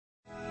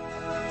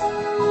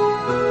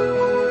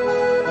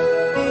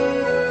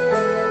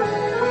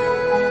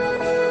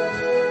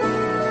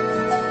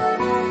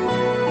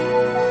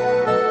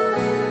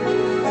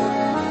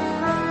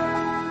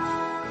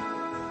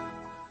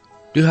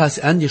Du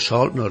hast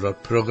angeschaltet naar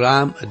het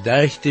programma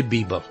Durch de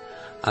Bibel.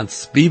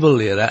 Als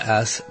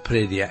Bibellehrer is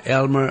prediker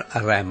Elmer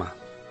Reimer.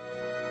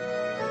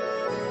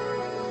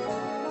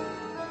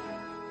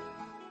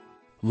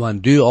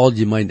 Wenn du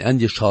allgemein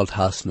angeschaltet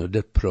hast naar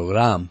dit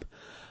programma,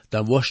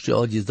 dan wirst du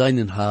al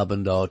gesehen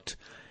haben, dat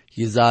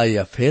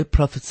Jesaja veel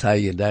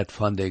prophezeien dat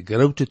van de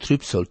grote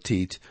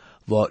Trübsaltijd,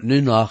 wat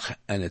nu nog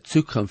in de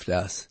toekomst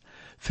is.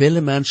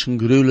 Viele Menschen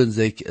gruelen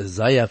sich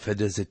sehr für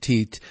diese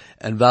Zeit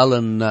und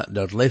wollen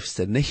das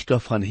Liebste nicht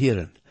davon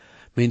hören.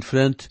 Mein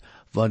Freund,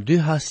 wenn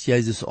du hast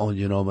Jesus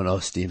angenommen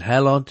aus dein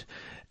Heiland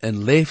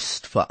und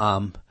lebst für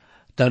ihn,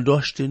 dann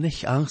darfst du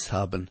nicht Angst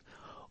haben.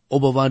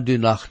 Aber wenn du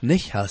noch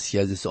nicht hast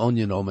Jesus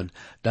angenommen,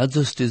 dann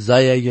sollst du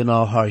sehr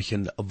genau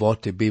horchen,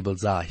 was die Bibel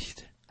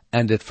sagt.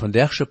 Und das von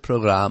diesem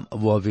Programm,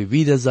 wo wir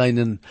wieder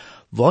seinen,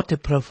 was der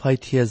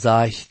Prophet hier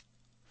sagt,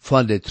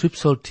 von der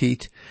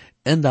Trübsaltijd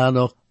und dann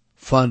noch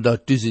van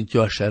dat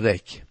 1000-jarige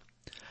rijk.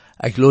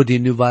 Ik lade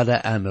nu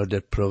verder aan om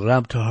dit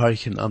programma te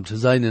horchen om te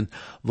zien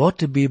wat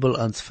de Bibel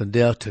ons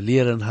vandaag te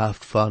leren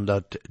heeft van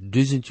dat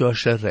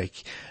 1000-jarige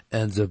rijk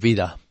en zo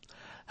verder.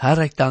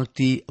 Herr, ik dank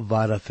die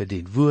verder voor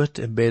dit woord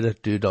en bid dat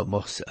du dat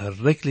mocht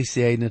rekelijk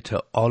zijn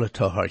te alle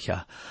te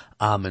horchen.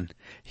 Amen.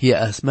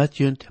 Hier is met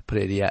junt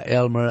prediker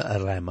Elmer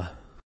Reimer.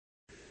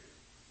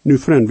 Nu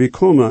vriend, we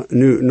komen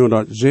nu naar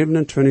dat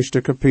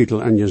 27e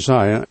kapitel in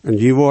Jesaja, en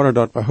je worden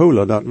dat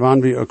behouden, dat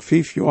wanneer we ook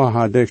 5 jaar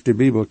hadden durch de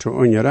Bibel te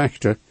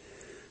onderrichten,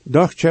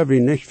 dacht je we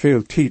niet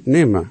veel tijd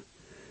nemen.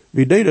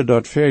 We deden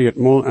dat 4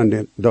 maal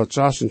in dat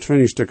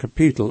 26e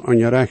kapitel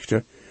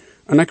onderrichten,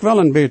 en ik wil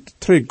een beetje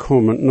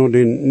terugkomen naar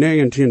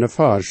de 19e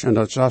vers in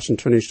dat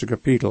 26e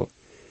kapitel.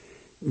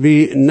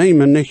 We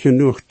nemen niet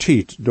genoeg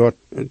tijd dat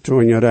te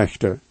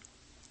onderrichten.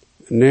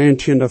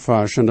 19e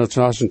vers in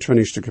dat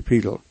 26e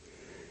kapitel.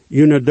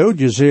 June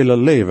dode zele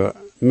leven,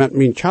 met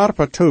mijn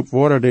scherpe toop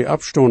worden die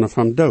opstonden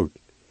van dood.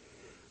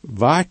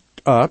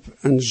 Waakt op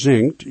en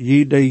zingt,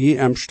 je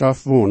am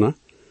stof wonen,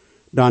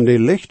 dan de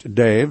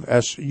lichtdeef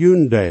es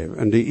jundeef,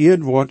 en de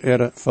eerd wordt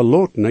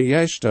verlotene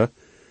geester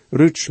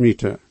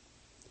ruitsmieten.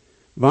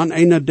 Wanneer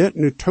einer dit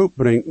nu toop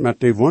brengt met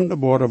de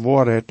wonderbare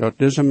waarheid dat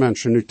deze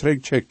mensen nu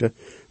terugcheckten,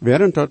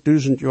 während dat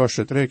 1000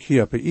 jaar terug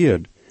hier op de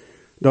eerd,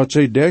 dat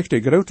zij durch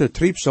de grote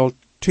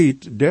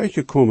Trübsaltijd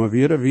durchgekomen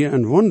werden wie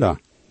een wonder.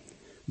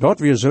 Dat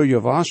weer zo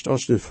gewaast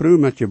als de vrouw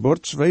met je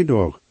bord 2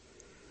 dagen.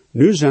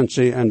 Nu zijn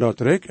ze in dat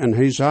rijk en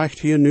hij zegt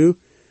hier nu,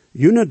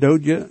 june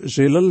doodje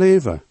zullen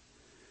leven.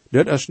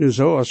 Dit is nu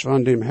zo als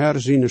van dem Herr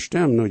zijn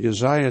stem nu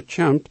Jesaja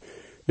tjamt,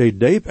 die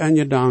diep en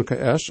je danken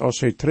is als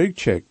hij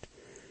terugcheckt.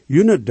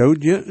 June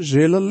doodje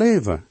zullen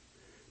leven.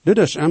 Dit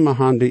is immer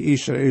aan de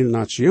Israël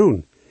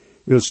nation.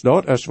 Wils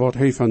dat is wat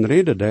hij van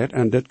reden deed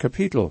in dit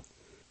kapitel.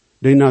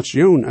 De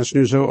nation is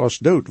nu zo als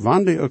dood,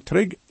 wanneer die ook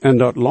terug in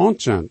dat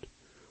land zijn.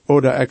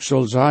 Oder ik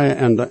zal zeggen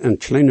in een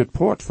kleine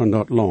poort van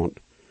dat land.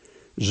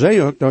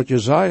 Zij ook dat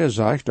Jesaja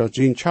zegt dat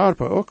zijn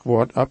scherpe ook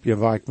wordt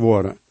opgewekt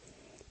worden.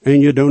 En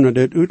je doen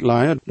dit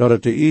uitleggen dat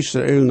het de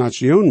Israël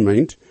nation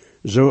meent,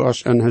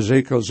 zoals in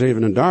Hezekiel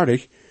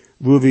 37,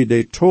 waar we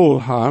de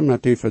tol hebben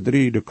met de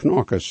verdriede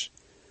knokkers.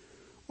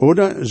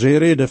 Oder zij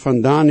reden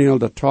van Daniel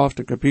de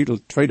 12e kapitel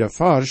 2e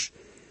vers,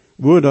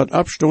 waar dat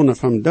opstonden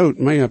van dood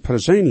meer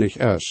persoonlijk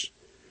is.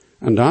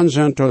 En dan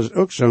zijn er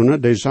ook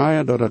zonen die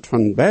zeggen dat het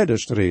van beide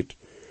streed.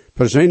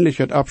 Persoonlijk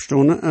het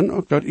opstonden en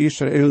ook dat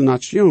Israël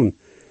nation,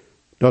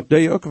 dat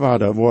die ook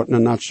waarde wordt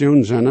een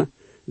nation zijn,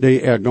 die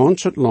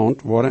gans het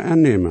land worden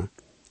aannemen.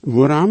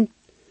 Waarom?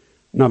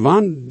 Nou,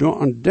 wanneer du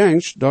aan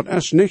denkt, dat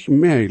is niet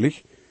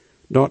mogelijk,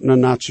 dat een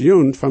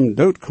nation van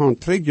dood kan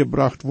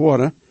teruggebracht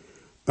worden,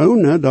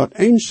 ohne dat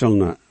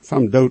einzelne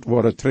van dood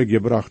worden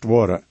teruggebracht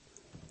worden.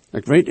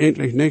 Ik weet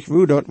eigenlijk niet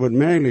hoe dat wordt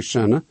mogelijk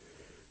zijn,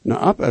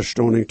 een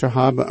opstanding te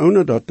hebben,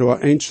 ohne dat door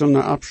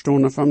einzelne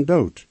opstonden van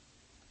dood.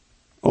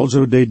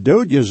 Also de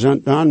doodje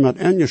zijn dan met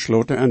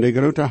ingesloten in de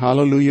grote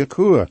halleluja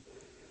koor.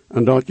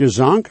 En dat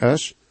gezang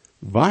is,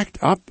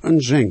 wacht op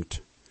en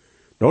zingt.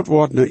 Dat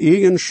wordt een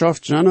eigenschap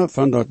zijn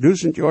van dat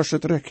 1000 jaar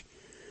terug.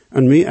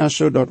 En mij is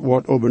zo dat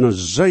wordt op een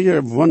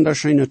zeer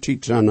wonderschöne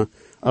tijd zijn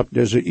op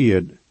deze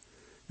eerd.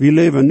 We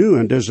leven nu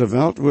in deze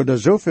wereld waar er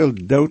zoveel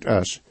dood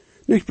is.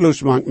 Niet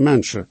bloos mank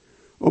mensen,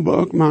 maar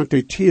ook mank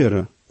de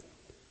tieren.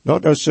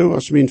 Dat is zo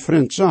als mijn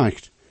vriend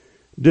zegt.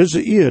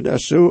 Deze eerd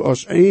is zo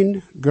als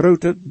een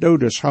grote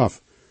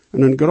dodeshaf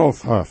en een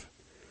grafhaf,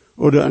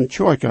 oder een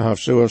tjojkehaf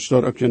zoals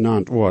dat ook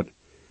genaamd wordt.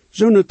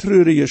 Zo'n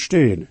treurige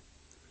stad.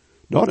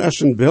 Dat is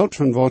een beeld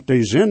van wat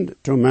de zin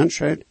de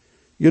mensheid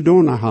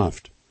gedaan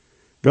heeft.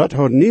 God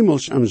had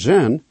niemals am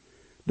zin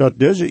dat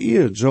deze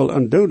eerd zal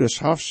een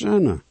dodeshaf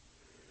zijn.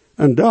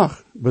 Een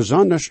dag,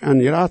 besonders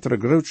in latere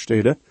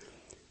grootsteden,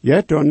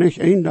 jet daar niet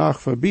 1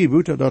 dag voorbij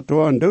buiten dat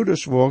daar een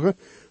dodeswagen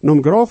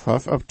een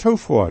grafhaf op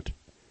tof wordt.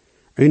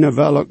 Einer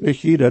wil ook niet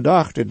jede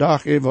dag de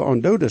dag even aan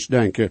dodes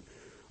denken,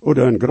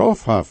 oder een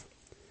grafhaf.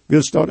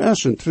 Wils dat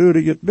is een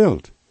treurig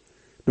beeld.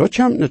 Dat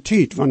komt een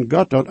tijd, wanneer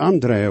God dat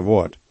aandraaien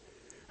wordt.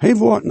 Hij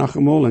wordt nog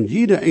eenmaal in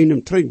jede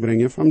einem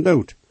terugbrengen van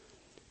dood.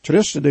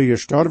 Christen die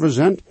gestorven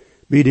zijn,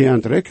 bij de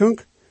ontrekking,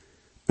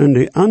 En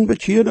die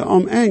aanbekeerde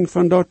om eng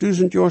van dat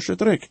 1000 jaar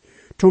terug,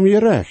 tom je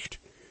recht,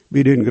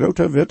 bij den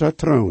grote witte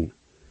troon.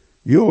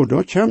 Jo,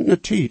 dat komt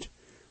een tijd,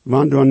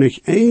 wanneer er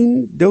niet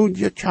één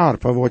dode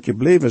karper wordt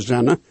gebleven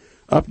zijn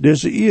op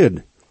deze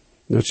aarde.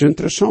 Dat is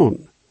interessant,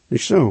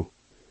 niet zo?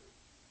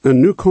 En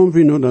nu komen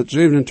we naar dat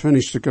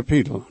 27e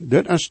kapitel.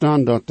 Dit is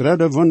dan dat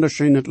derde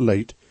wonderschijne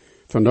leed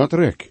van dat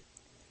rijk.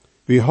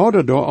 We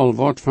hadden daar al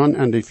wat van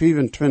in de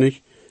 25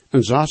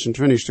 en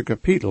 26e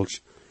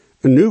kapitels,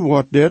 en nu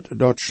wordt dit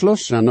dat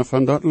sluszijne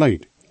van dat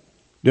leed.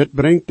 Dit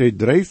brengt de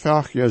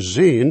drievoudige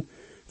zin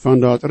van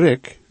dat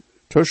rijk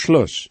tot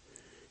slus.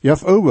 Je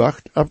hebt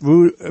oogwacht op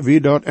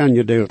wie dat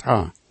ingedeeld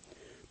ha.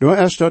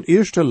 Daar is dat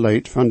eerste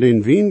leed van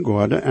den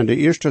wijngaarden en de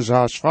eerste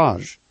 6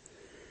 vers.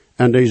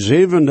 En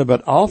de 7e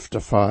tot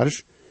 11e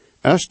vers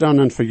is dan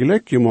een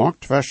vergelijk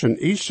gemaakt tussen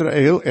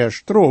Israël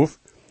stroof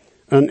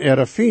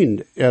en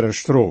vriend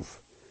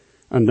stroof.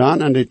 En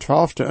dan in de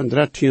 12e en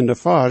 13e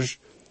vers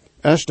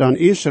is dan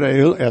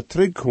Israël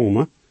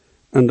terugkomen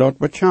en dat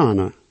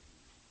bekennen.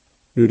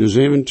 Nu de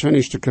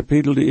 27e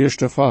kapitel, de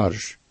eerste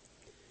vers.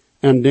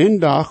 En den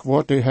dag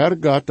wordt de Herr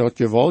God dat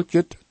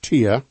gewolket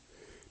tier,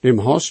 dem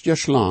hostje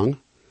slang,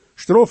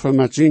 strofen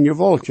met zijn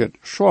gewolket,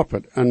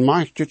 schwappet en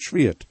machtjet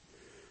zwiert,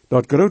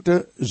 dat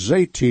grote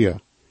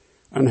zeetier,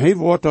 en hij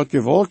wordt dat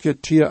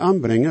gewolket tier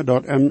aanbrengen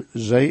dat hem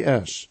zee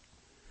is.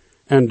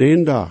 En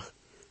den dag,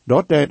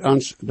 dat deed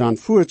ons dan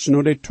voorts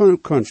naar de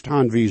toekomst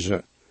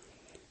aanwijzen.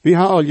 We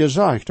hebben al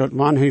gezegd dat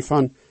wanneer hij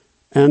van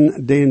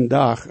en den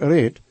dag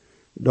redt,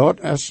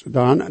 dat is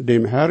dan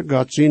dem Herr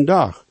God zijn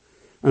dag.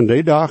 En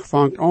die dag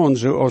vangt aan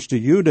zoals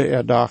de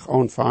Joden dag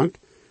aanvangt,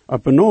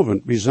 op een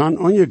avond bij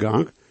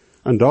zonsondergang,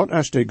 en dat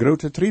is de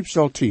grote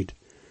triebsaltijd.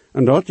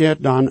 En dat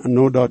gaat dan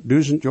naar dat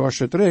 1000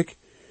 jaar terug,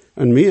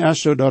 en meer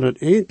is zo dat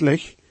het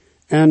eindelijk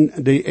en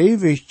de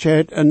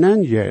eeuwigheid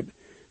en gaat,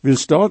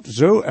 wils dat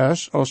zo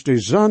is als de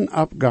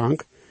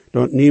zonopgang,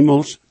 dat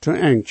niemals te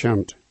eng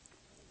komt.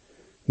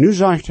 Nu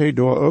zegt hij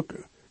door ook,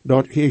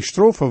 dat hij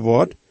strofen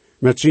wordt,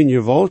 met zijn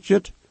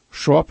gewoltjet,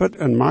 schwappet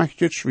en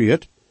machtjet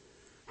zwiert.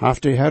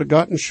 Heeft de Herr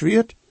God een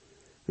zwiert?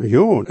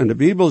 Ja, en de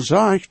Bijbel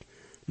zegt,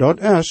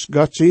 dat is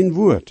God zijn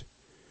woord.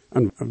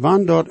 En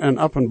wanneer dat in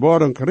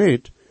openbaring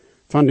redt,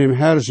 van dem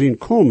Herr zijn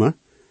komen,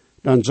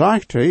 dan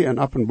zegt hij in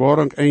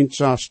openbaring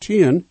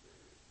 1:16,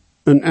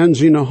 en in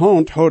zijn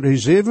hand houdt hij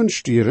 7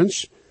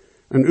 stierens,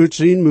 en uit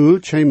zijn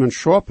mond kwam een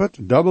schwappet,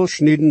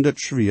 dubbelschniedend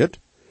zwiert,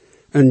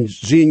 en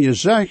zijn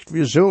gezicht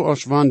wie zo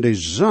als wanneer de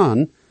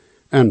zon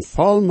en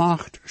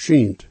volmacht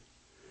schijnt.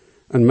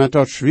 En met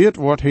dat zwiert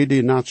wordt hij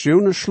de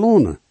nationen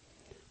slonen.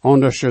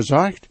 Anders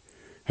gezegd,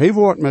 hij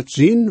wordt met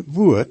zijn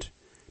woord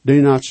de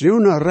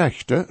nationen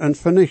rechten en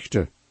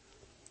vernichten.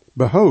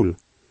 Behoud,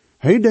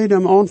 hij deed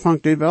am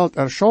aanvang de wereld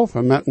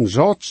erschaffen met een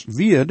zats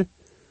wierd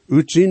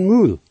uit zijn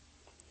moel.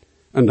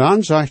 En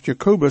dan zegt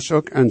Jacobus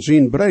ook in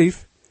zijn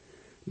brief,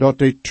 dat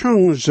de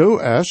tong zo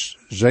is,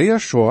 zeer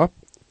scherp,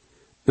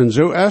 en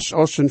zo is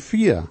als een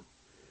vier.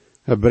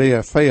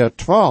 Hebreeën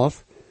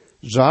 4:12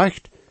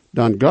 zegt,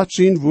 dan God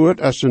zijn woord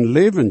is een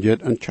levendig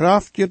en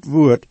krachtig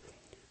woord,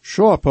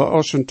 scherper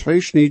als een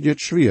tweesniedig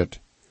zwierd.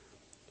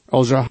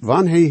 Also,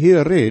 wanneer hij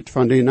hier redt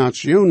van de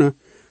nationen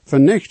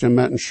vernichten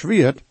met een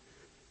zwierd,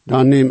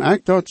 dan neem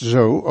ik dat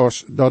zo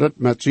als dat het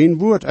met zijn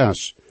woord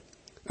is.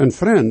 En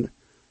vriend,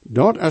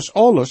 dat is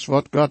alles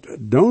wat God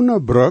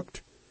doen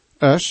brukt,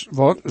 is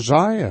wat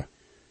zei.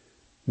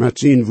 Met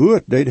zijn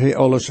woord deed hij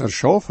alles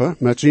erschaffen,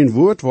 met zijn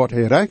woord wordt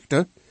hij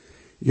rechter.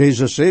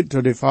 Jezus zei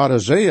tot de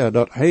Farizeeën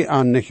dat hij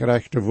aan niet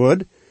rechter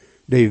wordt,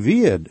 de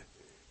weerd,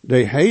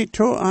 die hij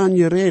toe aan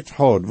je reed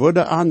houdt,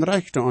 worden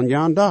aanrechten aan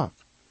Jan dag.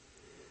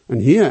 En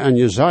hier in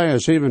Jesaja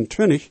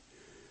 27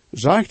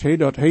 zegt hij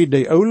dat hij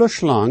de oude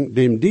slang,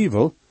 dem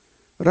dievel,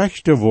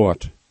 rechter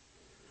wordt.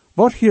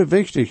 Wat hier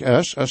wichtig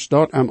is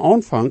dat am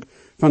Anfang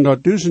van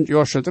dat 1000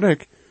 jaar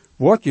terug,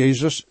 wordt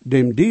Jezus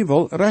dem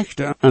dievel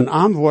rechter en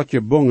aan wordt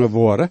gebongen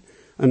worden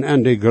en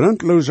in de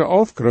grondloze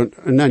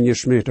afgrond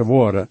neergesmeten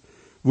worden,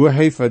 wo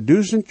hij voor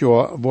 1000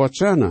 jaar wordt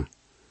zijn.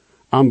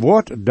 Am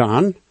wordt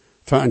dan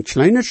voor een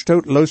kleine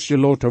stoot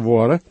losgelaten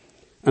worden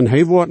en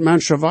hij wordt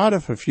mensen waarde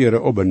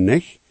vervieren op een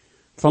nicht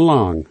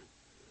verlang.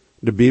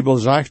 De Bijbel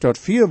zegt dat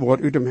 4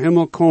 wordt uit de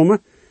hemel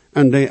komen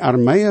en de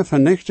armeeën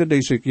vernichten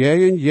die zich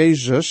tegen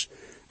Jezus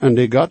en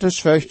de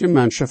godsvruchtige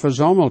mensen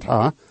verzameld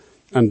ha,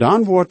 en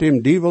dan wordt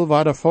dem dievel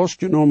waarde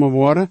vastgenomen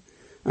worden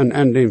en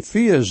in dem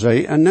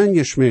vierzee en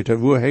neergesmeten,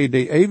 wo hij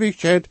de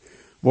eeuwigheid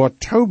wordt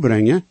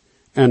toebrengen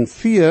en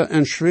 4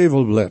 en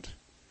zwevelblad.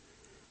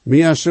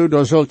 Meer zo,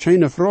 daar zal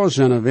geen vrouw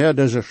zijn wer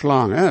deze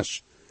slang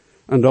is,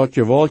 en dat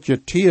je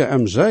woltje tier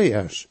am zee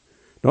is.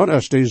 Dat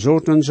is de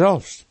zoten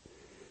zelfs.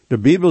 De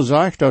Bijbel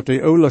zegt dat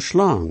de oude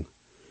slang,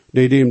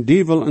 die dem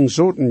dievel en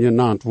zoten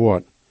genaamd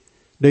wordt,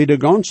 die de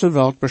ganze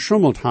wereld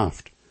beschummeld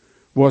heeft,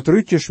 wordt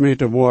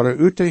uitgesmeten worden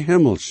uit de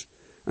hemels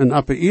en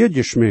op de eerd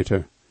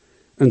gesmeten.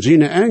 En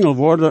zijn engel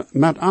worden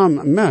met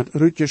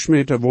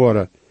uitgesmeten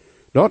worden.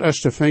 Dat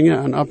is te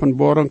vinden in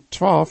Openbaring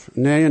 12,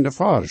 9e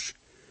vers.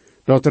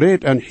 Dat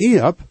redt en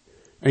Hiob,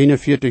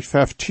 41,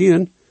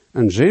 15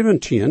 en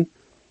 17,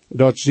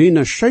 Dat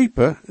zijn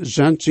schepen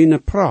zijn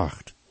zijn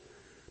pracht.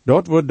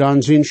 Dat wordt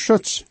dan zijn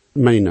schutz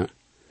menen.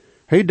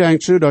 Hij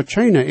denkt zo dat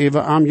China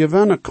even aan je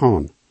wennen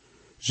kan.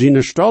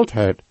 Zijn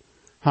stoltheid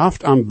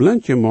heeft aan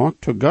blind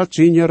gemaakt tot God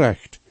zijn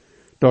recht.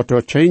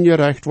 Dat geen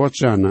recht wordt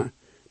zijn,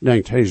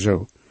 denkt hij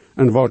zo.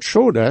 En wat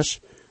zo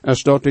is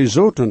dat hij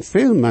zoten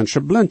veel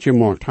mensen blind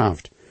gemaakt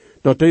heeft.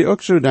 Dat hij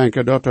ook zo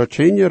denken dat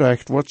geen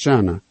recht wordt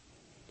zijn.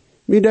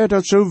 Mij deed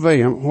dat zo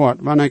weh hoort,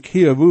 wanneer ik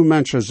hier hoe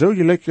mensen zo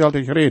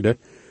gelijkgültig reden,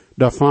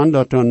 daarvan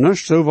dat niet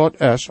zo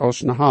wat is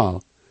als een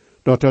haal.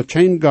 Dat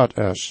geen God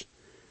is.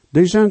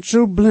 Die zijn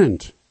zo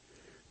blind.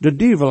 De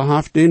duivel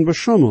heeft den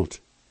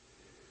beschommeld.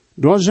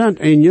 Daar zijn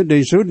eenje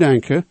die zo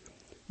denken,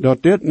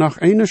 dat dit nog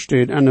ene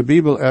steed in de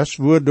Bijbel is,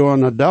 waardoor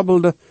een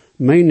dubbelde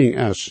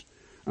mening is.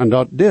 En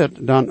dat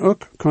dit dan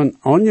ook kan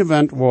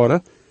aangewend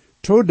worden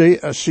door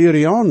de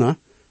Assyrianen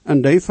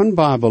en die van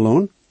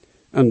Babylon,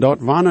 en dat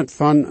wanneer het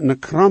van een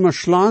kramme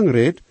slang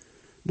redt,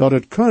 dat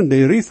het kan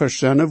de riefers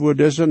zijn waar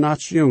deze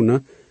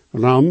nationen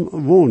ram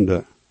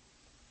woonden.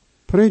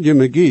 Prediker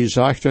McGee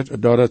zegt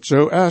het dat het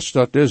zo is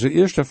dat deze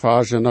eerste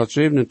fase in dat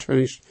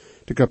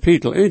 27e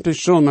kapitel eindelijk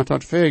zal met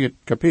dat vijfde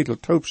kapitel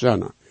top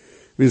zijn.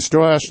 Wil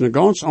daar is een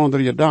ganz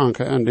andere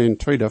gedanke in de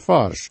tweede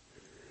fase.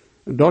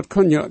 Dat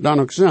kun je dan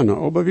ook zijn,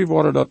 maar wie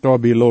worden dat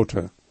daarbij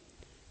loten?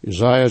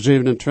 Jesaja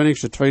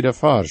 27, tweede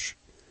vers.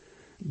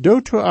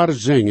 Doet u er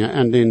zingen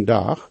in den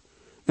dag,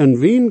 een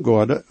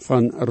wijngorde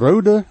van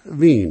rode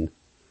wijn.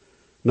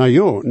 Nou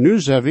ja, nu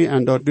zijn we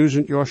in dat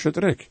 1000 jaar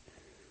terug.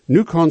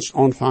 Nu kannst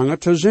aanvangen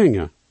te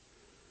zingen.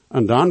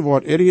 En dan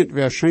wordt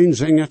irgendwer schön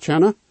zingen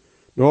kennen.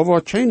 Daar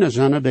wordt geen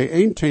zingen die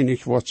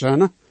eentenig wordt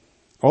zingen.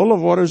 Alle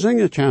worden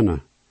zingen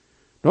kennen.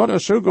 Dat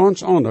is zo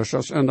ganz anders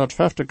als in dat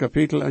 5e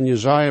kapitel in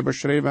Jesaja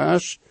beschreven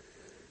is.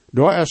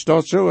 Daar is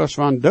dat zo als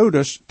van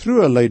dodes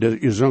trueleden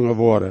gezongen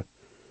worden.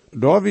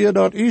 Daar weer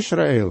dat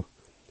Israël.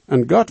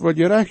 En God wordt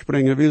je recht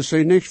brengen, wil ze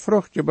niet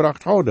vrucht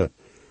gebracht houden.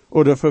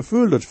 Oder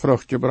vervuldet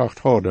vrucht gebracht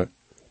houden.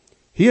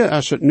 Hier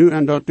is het nu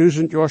in dat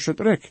 1000 jaar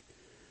terug.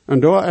 En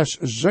daar is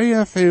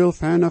zeer veel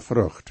fijne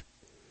vrucht.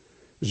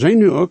 Zie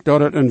nu ook dat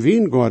het een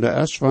wijngorde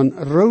is van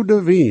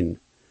rode wijn.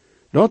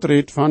 Dat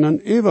redt van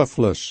een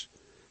overvloed,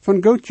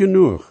 van goed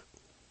genoeg.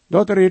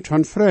 Dat redt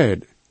van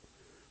vrede.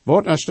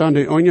 Wat is dan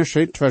de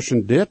onderscheid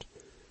tussen dit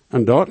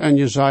en dat in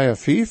Jesaja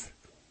 5?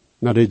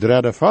 Na die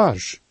derde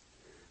vers.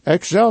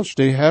 Ik zelfs,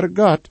 de Heer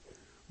God,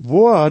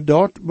 word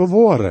dat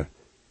bewaren.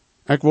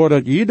 Ik word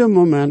dat ieder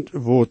moment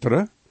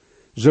wateren,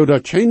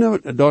 zodat geen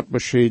dat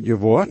bescheden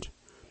wordt.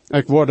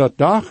 Ik word dat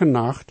dag en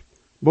nacht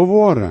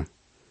bewaren.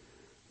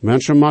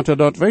 Mensen moeten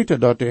dat weten,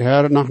 dat de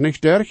Heer nog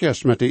niet erg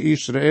is met de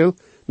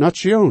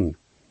Israël-nation.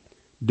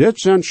 Dit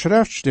zijn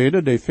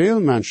schriftsteden die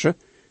veel mensen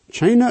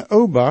geen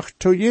obacht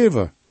te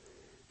geven.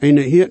 En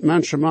je hoort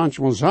mensen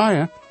manchmal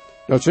zeggen,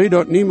 dat ze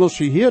dat niemals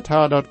gehoord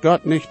hebben, dat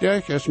God niet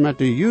erg is met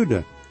de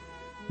Joden.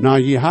 Nou,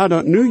 je hebt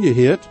dat nu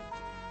gehoord,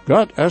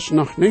 God is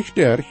nog niet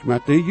erg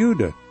met de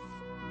Joden.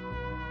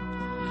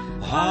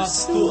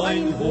 Hast du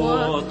ein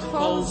Wort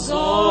voll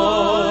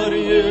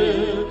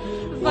Sorge,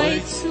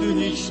 weißt du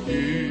nicht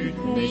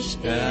gut,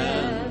 nicht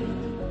gern?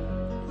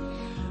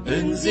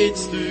 Und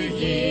sitzt du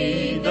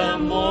jeder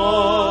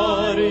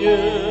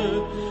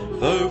Morgen,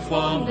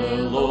 wovon der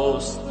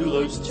Lust du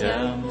läufst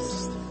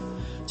kämpfst?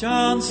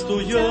 Tjanst du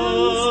Jesus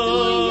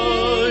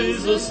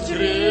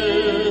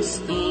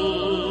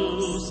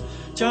Christus,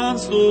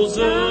 tjanst du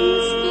so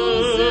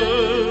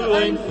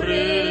ein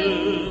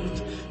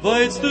Freund,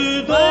 weißt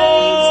du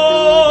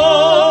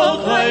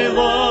doch, er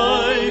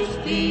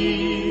läuft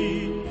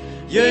dir.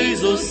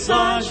 Jesus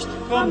sagt,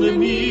 komm du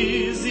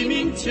mir, sie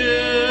mein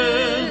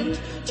Kind,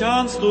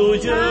 tjanst du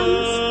Jesus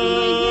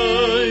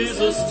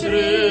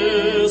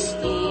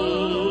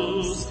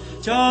Christus,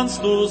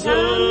 tjanst du so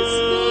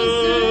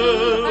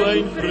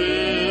ein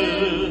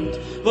Freund,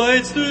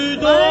 weißt du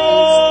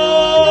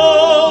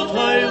doch,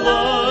 er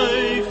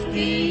läuft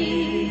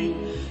dir.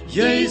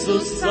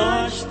 Jesus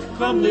sagt,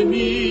 komm du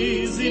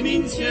mir, sie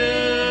mein Kind.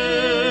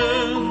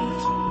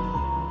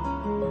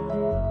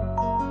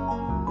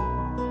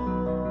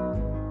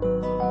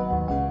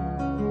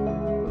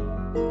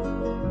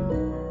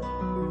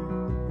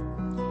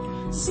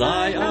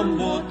 Sei am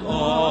Wort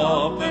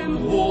ab en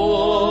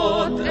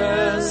hoort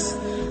es,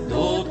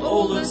 dort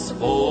alles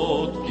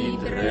wordt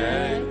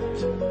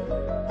gedreht.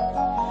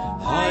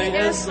 Hij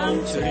is am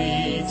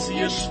Kreuz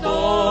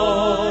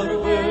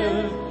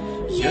gestorben,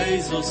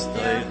 Jesus,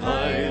 der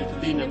heilt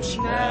deinem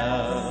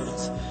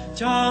Schmerz.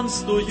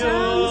 Tjanst du Jesus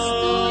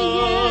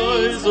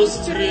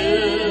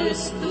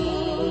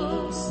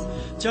Christus,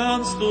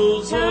 tjanst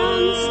du so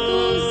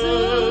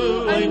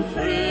ein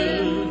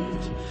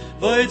Freund,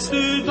 weißt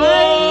du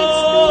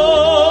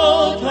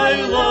dort,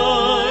 er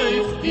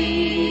läuft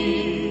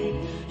dir.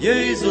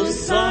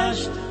 Jesus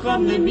sagt,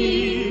 komm zu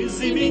mir,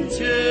 sie mein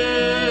Kind.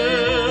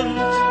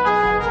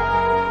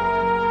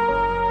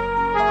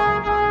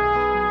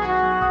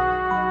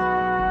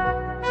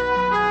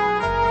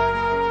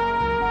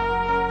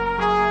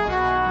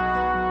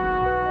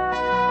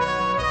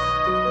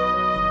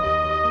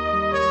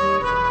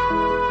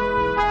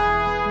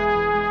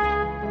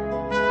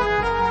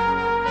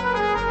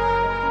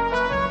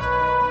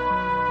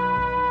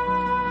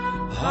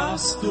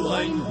 Hast du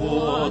ein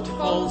Wort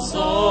voll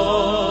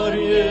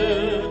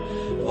Sorge,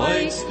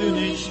 weichst du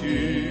nicht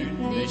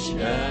hütlich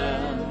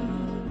an.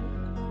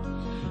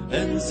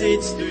 En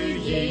sitzt du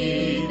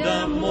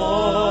jeder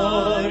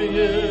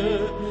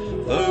Morgen,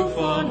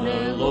 wovon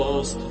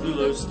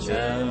lustlos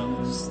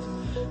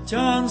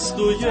tjänst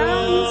du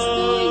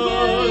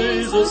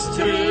Jesus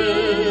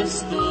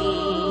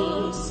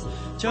Christus,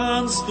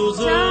 tjänst du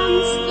so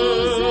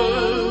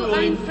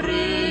ein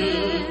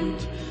Freund,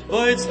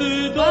 weilst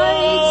du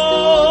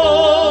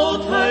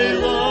dort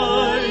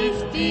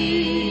heiligt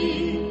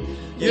die.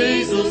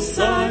 Jesus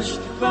sagt,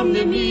 komm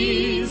nimm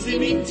mis in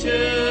min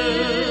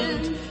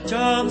Tät,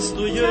 tjänst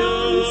du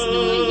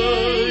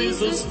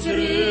Jesus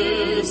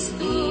Christus,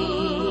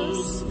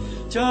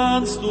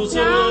 tjänst du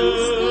so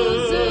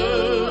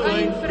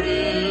ein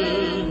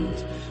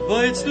Freund,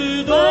 weilst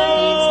du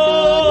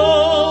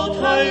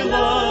dort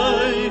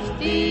heiligt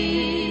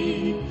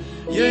die.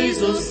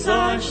 Jesus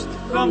sagt,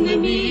 komm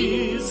nimm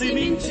mis in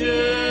min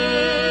Tät.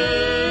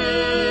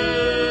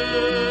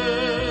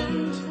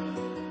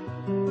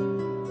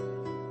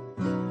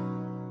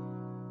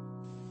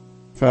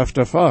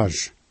 5.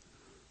 Vers.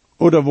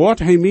 Oder wordt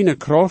hij mijn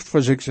kracht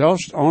voor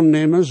zichzelf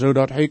aannemen,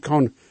 zodat hij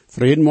kan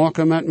vrede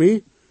maken met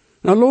mij?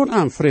 Nou, laat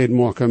hem vrede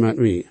maken met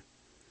mij.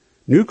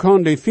 Nu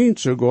kan de vriend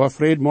sogar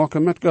vrede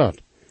maken met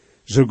God.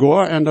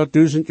 Sogar en dat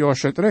 1000 jaar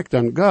zit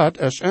en God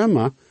is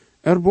immer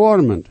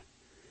erbarmend.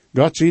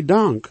 God zij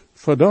dank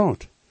voor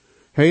dat.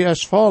 Hij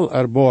is vol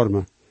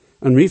erbarmen.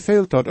 En mij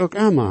fehlt dat ook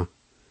immer.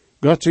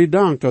 God zij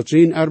dank dat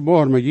zijn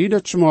erbarmen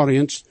jedes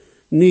morgens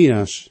niet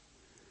is.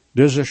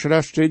 Deze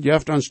schrift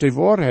geeft ons de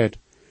waarheid,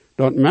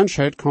 dat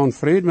mensheid kan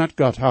vrede met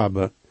God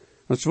hebben.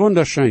 Dat is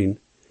wunderschön.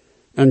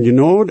 En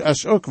genade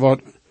is ook wat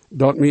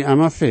dat mij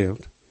immer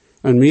fehlt.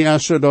 En mij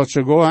is zo dat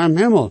sogar im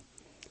Himmel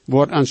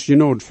wordt ons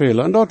genade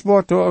fehlen. En dat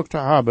wordt ook te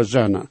hebben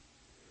zijn.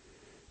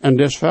 En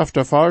des 5.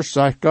 vers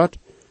zegt God,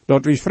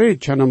 dat we vrede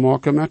kunnen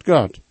maken met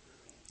God.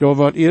 Daar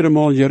wordt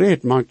eenmaal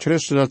gereed, maakt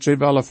Christus dat ze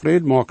willen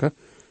vrede maken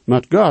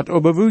met God,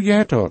 aber hoe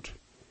gaat dat?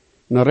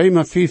 Na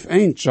Römer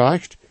 5:1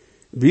 zegt,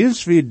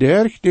 wils wie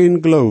durch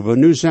den Glauben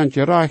nu zijn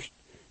gerecht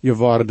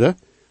geworden,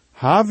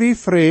 haben wir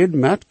vrede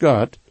met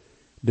God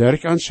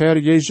durch ans Herr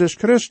Jesus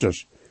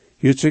Christus.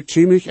 Hier ist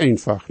ziemlich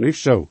einfach,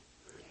 nicht so.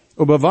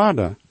 Aber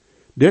warte,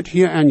 dit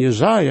hier in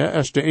Jesaja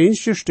ist de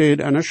einzige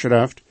Stelle in der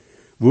Schrift,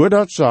 wo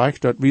dat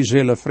sagt, dat wir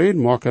zullen vrede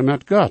maken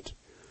met God.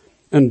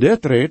 En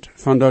dit redt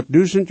van dat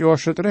 1000 jaar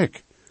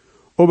zurück.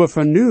 Aber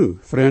van nu,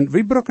 vriend,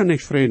 we brauchen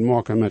nicht vrede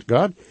maken met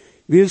God,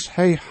 wils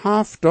hij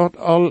heeft dat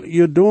al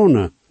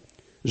gedaan.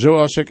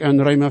 Zoals ik in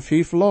Römer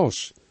 5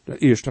 las, de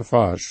eerste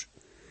vers.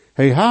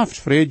 Hij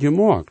heeft vrede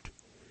gemaakt.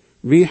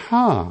 We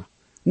hebben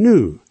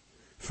nu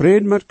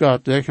vrede met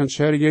God durch ons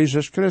Herr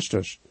Jesus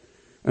Christus.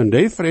 En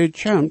die vrede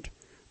komt,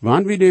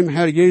 wanneer we dem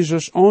Herr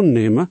Jesus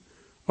aannemen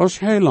als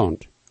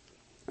heiland.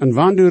 En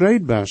wanneer du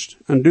reed bent,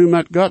 en du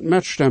met God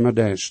metstemmen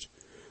deest,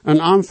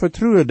 en aan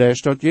vertrouwen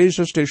deest dat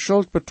Jezus de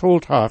schuld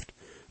betaald heeft,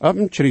 op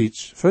een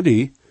kruis voor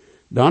die,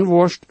 dan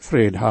worst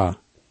vrede ha.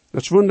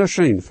 Dat is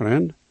wunderschön,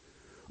 vriend.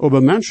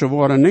 Aber mensen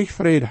worden niet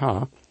vrede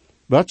ha,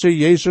 wat ze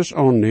Jezus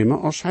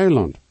aannemen als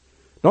heiland.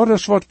 Dat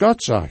is wat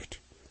God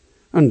zegt.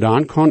 En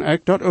dan kan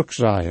ik dat ook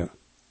zeggen.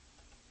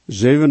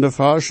 7.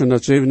 vers in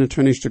het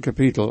 27.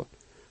 kapitel.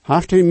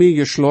 Heeft hij mij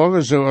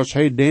geslagen zoals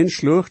hij den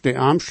sloeg, de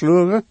arm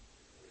sloegen?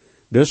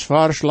 Dus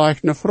vers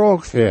ligt een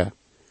vraag voor.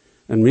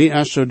 En mij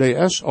is zo de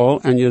is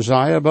al en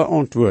Jesaja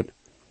beantwoord.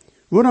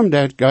 Waarom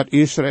deed God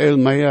Israël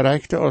meer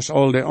rechten als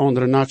al de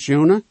andere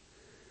nationen?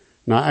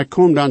 Nou, ik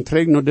kom dan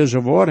terug naar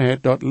deze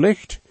waarheid dat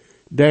licht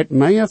dat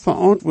meer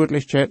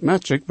verantwoordelijkheid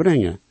met zich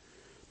brengen.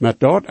 Met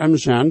dat im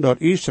zin dat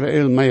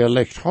Israël meer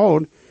licht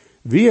houdt,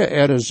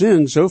 wie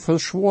zin zoveel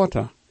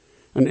zwaarder.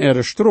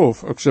 En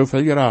straf ook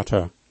zoveel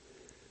grater.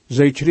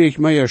 Zij kreeg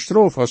meer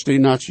straf als die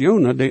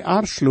nationen die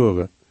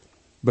aansloegen.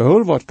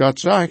 Behoor wat God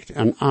zegt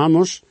in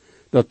Amos,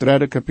 dat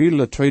 3.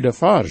 kapitel, 2.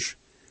 vers.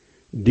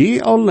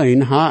 Die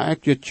alleen ha ik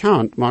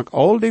gekend, maak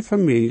al die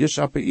families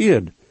op de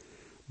eerd.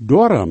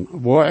 Daarom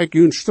waar ik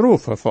jullie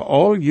strafe voor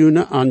al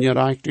jullie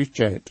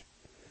ongerechtigheid.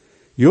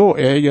 Jo,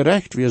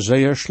 gerecht weer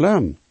zeer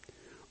slim.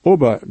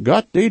 Aber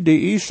God deed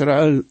de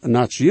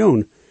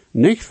Israël-nation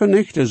niet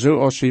vernichten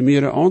zoals hij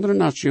meer andere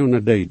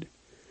nationen deed.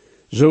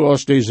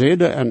 Zoals die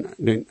zeiden in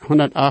de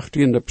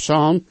 118e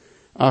psalm,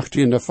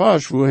 18e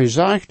vers, wo hij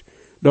zegt,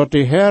 dat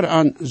de Heer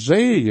aan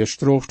zij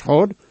gestraft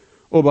had,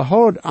 aber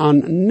had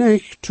aan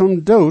niet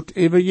zum dood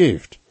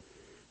übergeeft.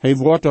 Hij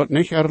wordt dat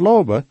niet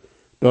erlauben,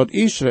 dat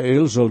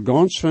Israël zal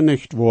ganz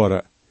vernicht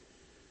worden.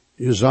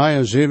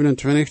 Jesaja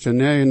 27,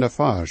 9.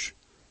 vers.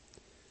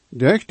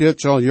 Durch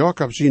dit zal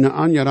Jacob zijn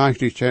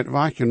ongerechtigheid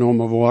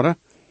weggenomen worden,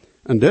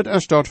 en dit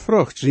is dat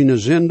vrucht zijn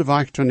zinde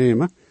weg te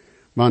nemen,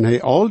 wanneer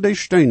hij al die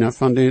stenen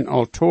van den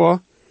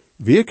altaar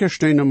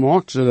weerstenen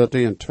maakt, zodat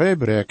die in twee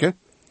breken,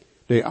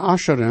 de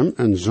Asherim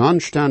en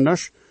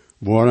zandstanders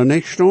worden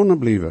niet stonden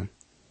blijven.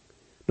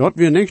 Dat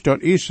weer niet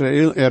dat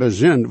Israël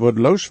zind wordt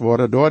los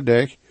worden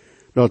doordat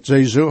dat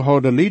zij zo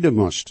houden lijden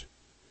moest.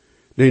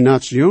 De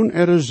nation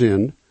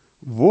zind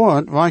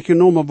wordt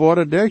waargenomen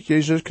worden door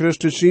Jezus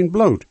Christus zijn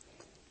bloed.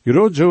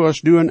 Groot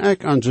zoals du en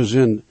ik aan ze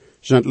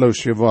zijn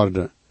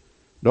losgeworden.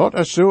 Dat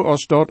is zo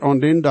als dat aan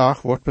den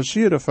dag wordt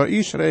passeren voor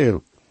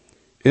Israël.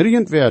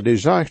 Irgendwer die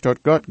zegt dat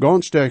God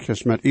ganz sterk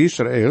is met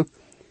Israël,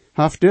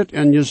 heeft dit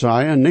in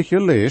Jesaja niet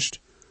gelezen,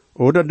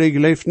 oder die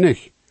gelooft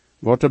niet,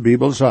 wat de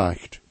Bibel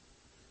zegt.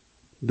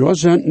 Daar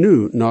zijn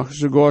nu nog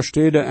sogar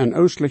steden en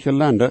oostelijke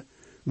landen,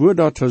 waar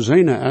dat te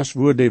zien is,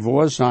 waar die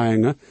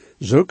waarzegingen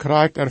zo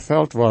krachtig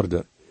ervuld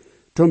worden.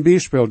 Zum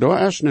Beispiel,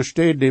 daar is een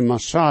stad die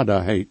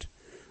Masada heet,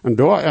 en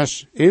daar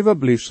is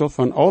overblijfsel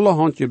van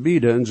allerhand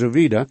gebieden en zo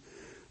wieder,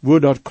 waar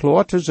dat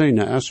klaar te zien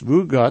is,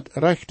 waar God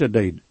rechten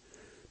deed.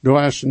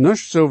 Daar is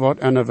niets zo wat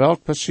in de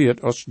wereld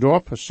passiert, als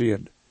daar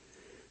passiert.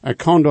 Ik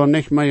kan daar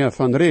niet meer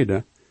van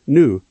reden,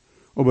 nu,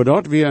 maar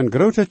dat weer een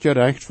groter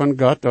gerecht van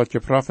God dat je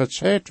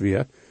profeteerd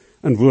weer,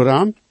 en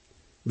waarom?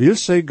 Wil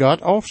zij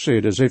God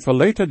afzeden, zij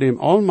verleten dem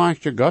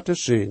almachtige God te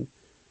zien,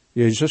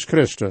 Jezus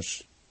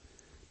Christus.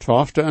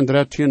 12e en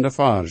 13e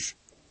vers.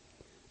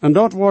 En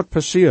dat wordt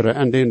passeren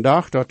en den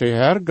dag dat de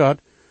Heer God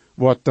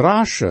wordt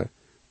draschen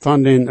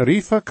van den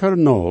riefe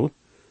kernol,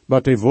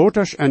 wat de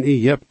waters in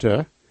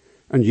Egypte,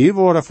 en je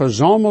worden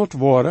verzameld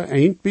worden,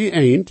 eind bij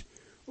eind,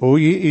 o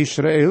je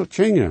Israël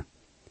tjingen.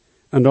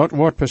 En dat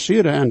wordt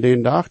passeren en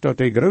den dag dat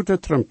de grote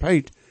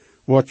trompet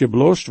wordt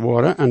geblost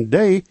worden, en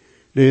die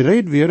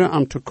red weer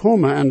om te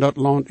komen in dat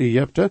land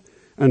Egypte,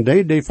 en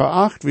die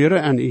veracht weer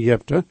in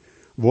Egypte,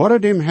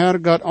 worden dem Heer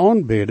God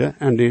aanbidden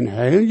en den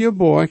heilige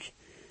borg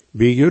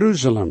bij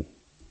Jeruzalem.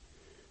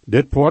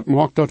 Dit poort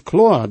maakt dat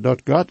klaar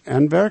dat God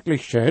in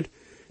werkelijkheid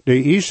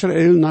de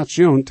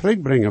Israël-nation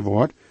terugbrengen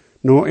wordt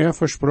naar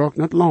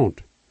versproken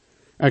land.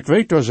 Ik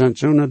weet, er zijn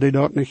zonen die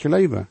dat niet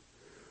geloven.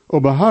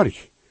 Maar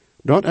hark,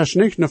 dat is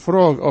niet een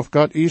vraag of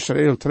God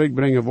Israël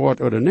terugbrengen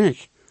wordt of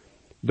niet.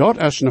 Dat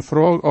is een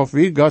vraag of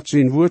wie God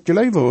zijn woord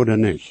geloven of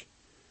niet.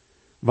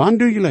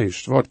 Wanneer je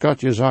leest wat God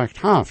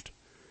gezegd heeft,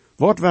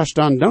 wat was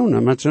dan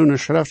doen met zo'n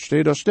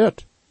schriftsteed als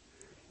dit?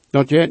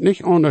 Dat je het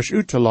niet anders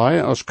uit te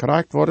leiden als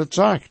krijgt wat het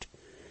zegt.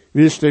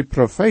 Wils de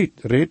profeet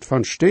redt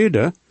van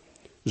steden,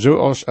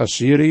 zoals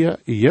Assyrië,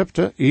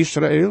 Egypte,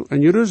 Israël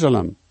en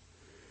Jeruzalem.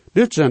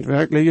 Dit zijn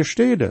werkelijke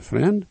steden,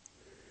 vriend.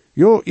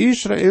 Jo,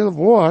 Israël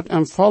wordt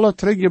en vallen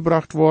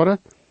teruggebracht worden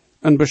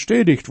en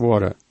bestedigd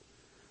worden.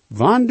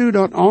 Wanneer du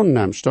dat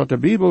aanneemt dat de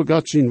Bibel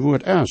God zijn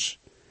woord is,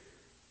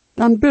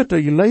 dan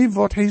bitte je leef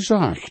wat hij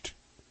zegt.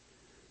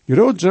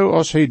 Groot zo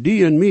als hij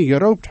die en mij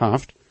geroopt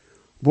heeft,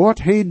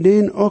 wordt hij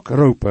den ook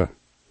roepen.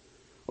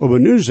 Maar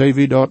nu zien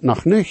we dat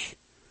nog niet.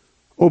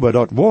 Maar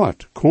dat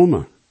wordt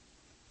komen.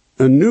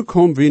 En nu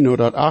komen we naar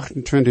dat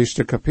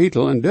 28e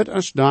kapitel, en dit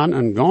is dan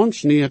een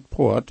ganz nieuw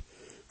poort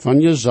van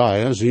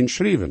Jesaja zijn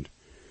schrijvend.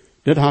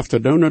 Dit heeft te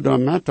doen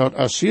daarmee dat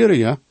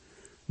Assyrië,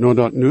 naar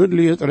dat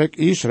noordelijke rijk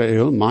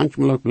Israël,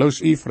 manchmal ook bloos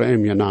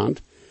Ephraim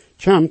genaamd,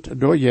 komt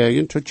door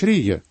jegen te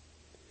krijgen.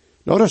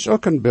 Dat is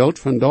ook een beeld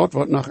van dat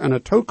wat nog in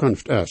de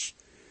toekomst is.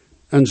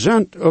 En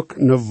zendt ook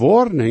een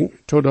warning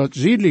tot dat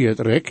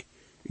zuidelijke rijk,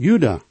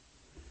 Juda.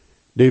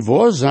 De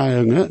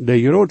waarzegingen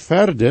die Jood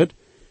verder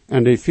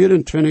en de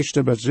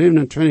 24e tot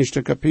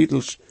 27e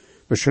kapitels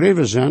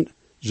beschreven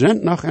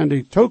zijn nog in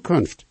de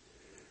toekomst.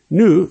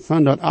 Nu,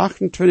 van dat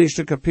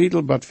 28e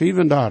kapitel tot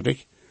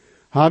 35,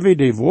 hebben we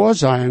de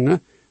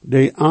waarzegingen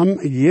die am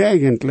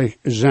eigentlich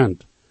zijn.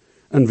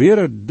 En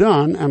weer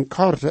dan am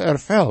karte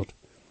erveld.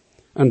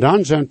 En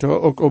dan zijn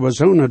er ook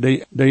zonen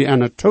die in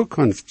de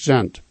toekomst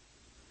zijn.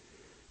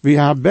 We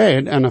hebben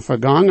beide in de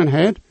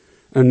vergangenheid,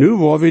 en nu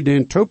waar we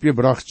den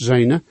toegebracht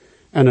zijn,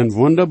 en een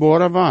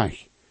wonderbare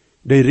weg.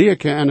 Die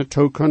reiken in de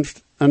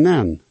toekomst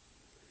aan.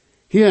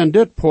 Hier in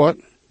dit poort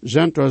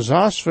zijn er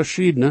 6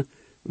 verschillende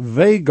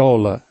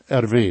weegolen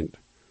erwähnt.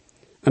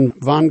 En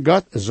wanneer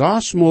God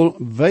 6-mal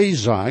wee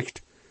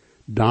zegt,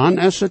 dan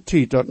is het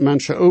tijd dat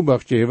mensen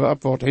obacht geven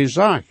op wat hij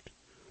zegt.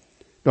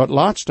 Dat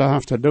laatste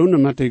heeft te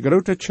doen met de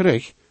grote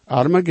schrik,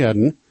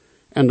 Armageddon,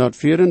 en dat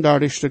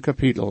 34e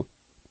kapitel.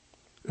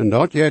 En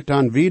dat je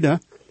dan wieder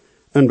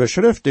een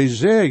beschrift die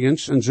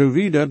zegens en zo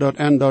wieder dat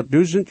in dat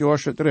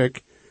 1000-jarige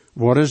trek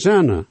worden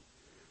zijn.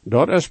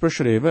 Dat is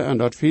beschreven in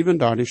dat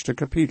 34e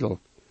kapitel.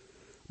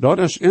 Dat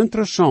is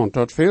interessant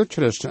dat veel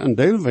christen een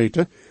deel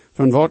weten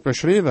van wat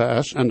beschreven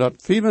is in dat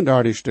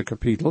 34e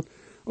kapitel,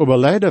 maar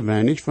leider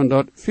weinig van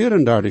dat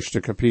 34e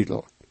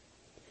kapitel.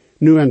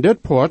 Nu in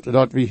dit poort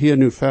dat we hier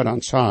nu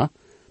verder zagen,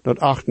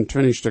 dat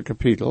 28e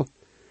kapitel,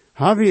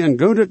 hebben we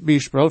een goed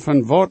bijspel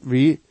van wat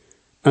we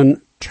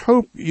een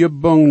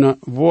toepgebongene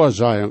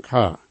waarzeging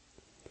hebben.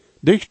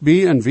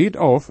 Dichtbij en wijd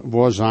af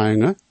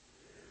waarzegingen,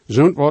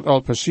 zo'n wat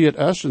al passiert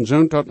is en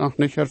zo'n dat nog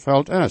niet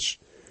herveld is.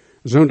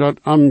 Zo'n dat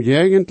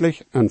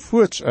eigentlich en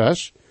voorts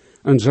is,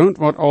 en zo'n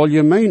wat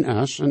algemeen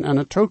is en in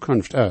de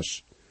toekomst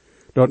is.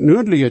 Dat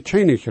noordelijke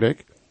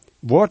koninkrijk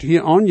wordt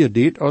hier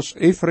aangeduid als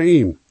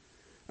Ephraim,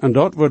 en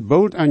dat wordt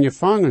bald in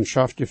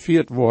gevangenschap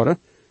gevierd worden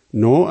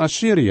naar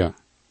Assyrië.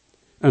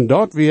 En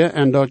dat weer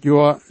in dat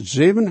jaar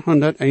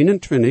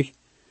 721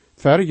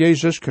 voor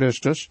Jezus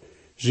Christus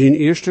zijn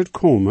eerste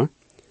komen,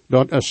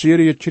 dat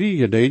Assyrië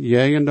kriegen deed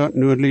tegen dat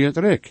noordelijke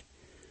rijk,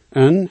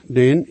 en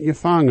den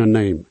gevangen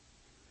neem.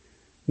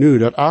 Nu,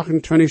 dat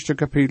 28e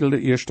kapitel, de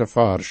eerste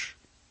vers.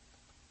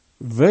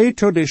 Wee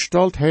tot de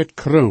stoltheid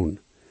kroon,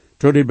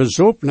 tot de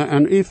bezopene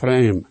en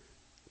Ephraim,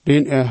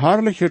 den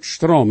herrlichheid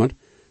stromet,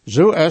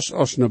 zoals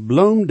als een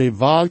bloem die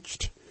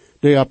walkt,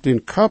 die op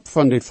den kop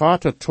van de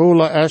vater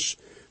tolle is,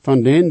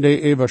 van den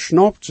die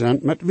oversnopt zijn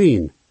met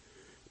wien.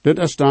 Dit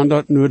is dan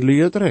dat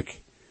noordelijke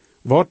drik.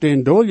 Wat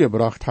den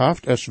doorgebracht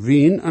heeft, is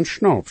wien en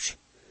schnaps.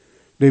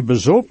 De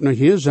bezopene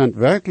hier zijn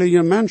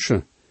werkelijke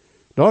mensen.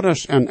 Dat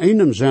is aan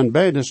einem zijn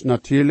beides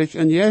natuurlijk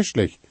en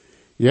geestlich.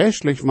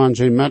 Geestlich, wanneer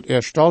ze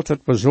met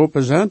stoltheid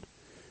bezopen zijn,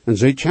 en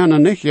ze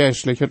kunnen niet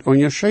geestlich het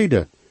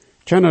onderscheiden,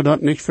 kunnen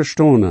dat niet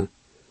verstaan.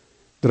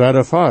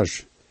 Derde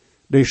vers.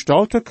 De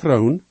stolte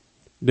kroon,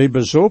 de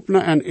bezopene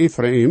en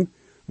Ephraim,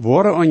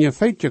 worden aan je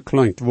feitje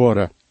geklankt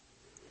worden.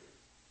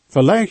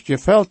 Vielleicht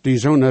gefällt die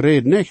zo'n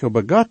reden niet,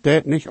 aber Gott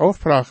deed niet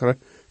aufbrachen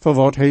voor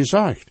wat hij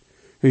zegt.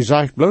 Hij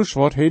zegt bloos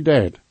wat hij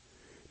deed.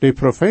 De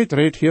profeet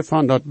redt hier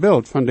van dat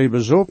beeld van de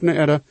bezopene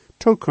in de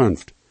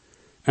toekomst.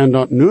 En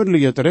dat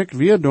noordelijke rijk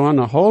weer door een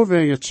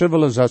halfwege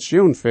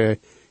civilisatie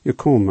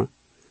gekomen.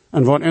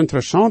 En wat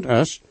interessant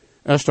is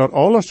dat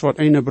alles wat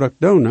een brug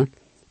doen,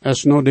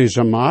 is naar de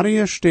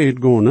Samaria stad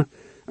gaan,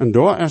 en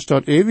daar is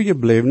dat eeuwig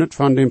gebleven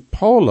van den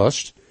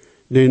Paulus,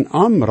 den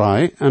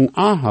Amrai en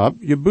Ahab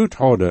geboet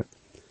hadden.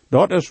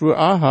 Dat is waar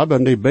Ahab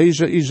en de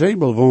Beze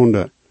Izebel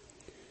woonde.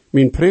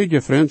 Mijn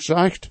predikvriend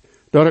zegt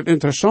dat het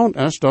interessant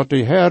is dat de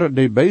Heer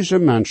de Beze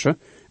mensen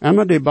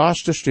immer de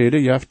beste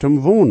steden heeft om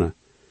wonen.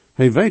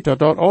 Hij weet dat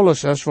dat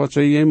alles is wat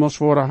ze jemals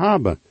voor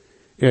hebben.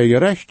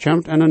 Gerecht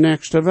komt in de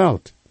nächste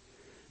wereld.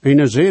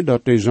 En zegt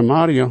dat de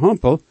Samaria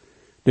Humpel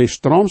de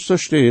stroomste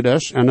stad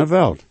is in de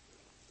wereld.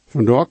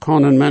 Vandaar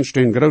kan een mens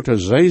den grote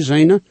zee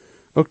zijn,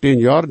 ook den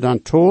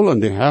Jordan Tol en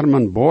de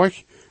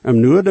Hermonborg im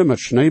noorden met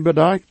sneeuw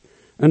bedekt,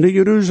 en de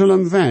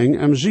Jeruzalem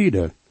Wang im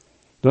zuiden.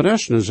 Dat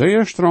is een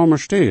zeer strome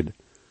stad.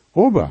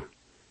 Aber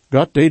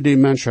God deed die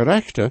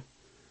mensenrechten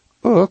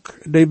ook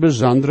de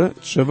bijzondere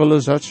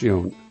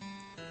civilisatie.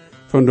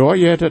 Vandaar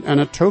je het in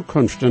de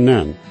toekomst te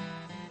nemen.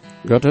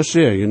 God is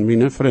zegen,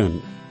 mijn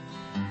vriend.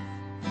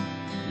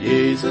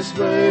 Jesus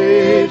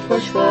weet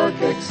wat zwak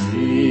ik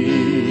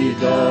zie,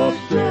 dat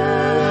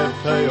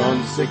geeft hij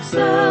ons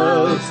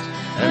zichzelf,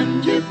 en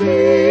je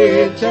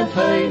weet en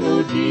hij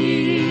nu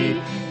die,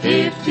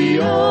 heeft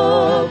die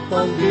op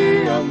van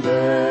wie am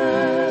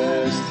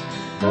best.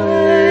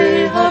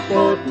 Hij hat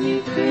God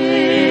niet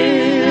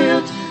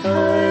geheeld,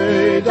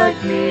 hij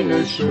dekt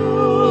mijn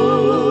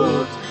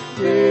schuld.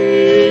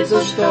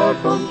 Jezus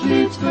starb und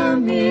litt für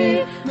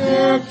mich,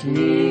 merkt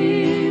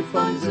nie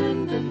von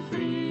Sünden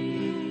frei.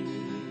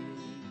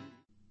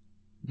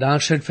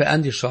 Dankeschön für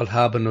angeschaut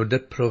haben nur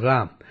dit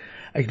Programm.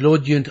 Ich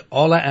lade junt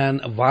alle an,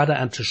 weiter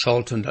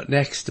anzuschalten das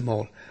nächste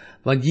Mal.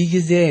 Wenn je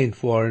gesehen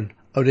worden,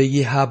 oder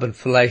je haben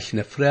vielleicht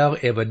eine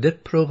Frage über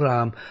dit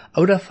Programm,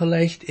 oder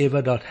vielleicht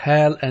über das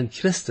Heil in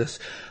Christus,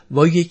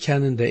 wo je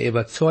können die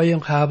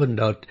Überzeugung haben,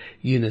 dass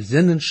jene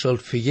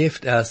Sinnenschuld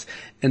vergift ist,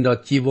 und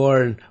dass je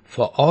wollen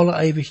vor alle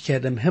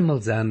Ewigkeit im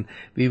Himmel sein,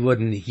 wir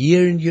würden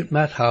hier in jut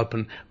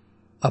mithelfen,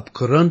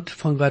 aufgrund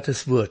von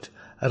Gottes Wort.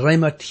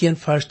 Römer 10,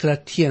 Vers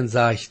 13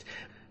 sagt,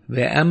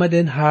 wer immer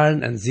den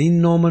Herrn in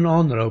seinen Namen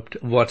anruft,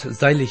 wird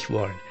selig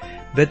worden.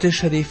 Bitte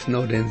schrift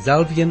noch den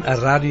selben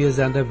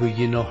Radiosender, wo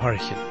je noch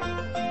horchen.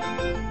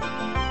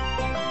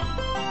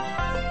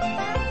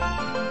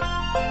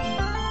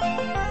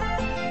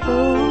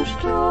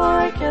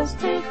 Stark ist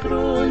der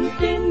Grund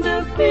in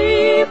der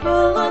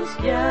Bibel ans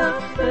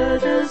Jahre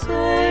des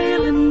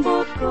Heilen,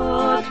 wo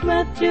Gott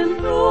mit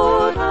den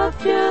Not hat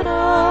gerat.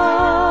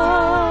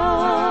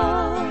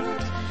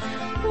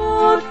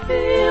 Gott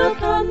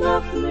fehlt dann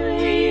noch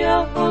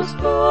mehr, aus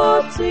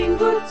Gott sin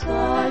gut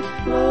Zeit,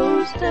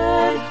 bloß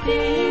der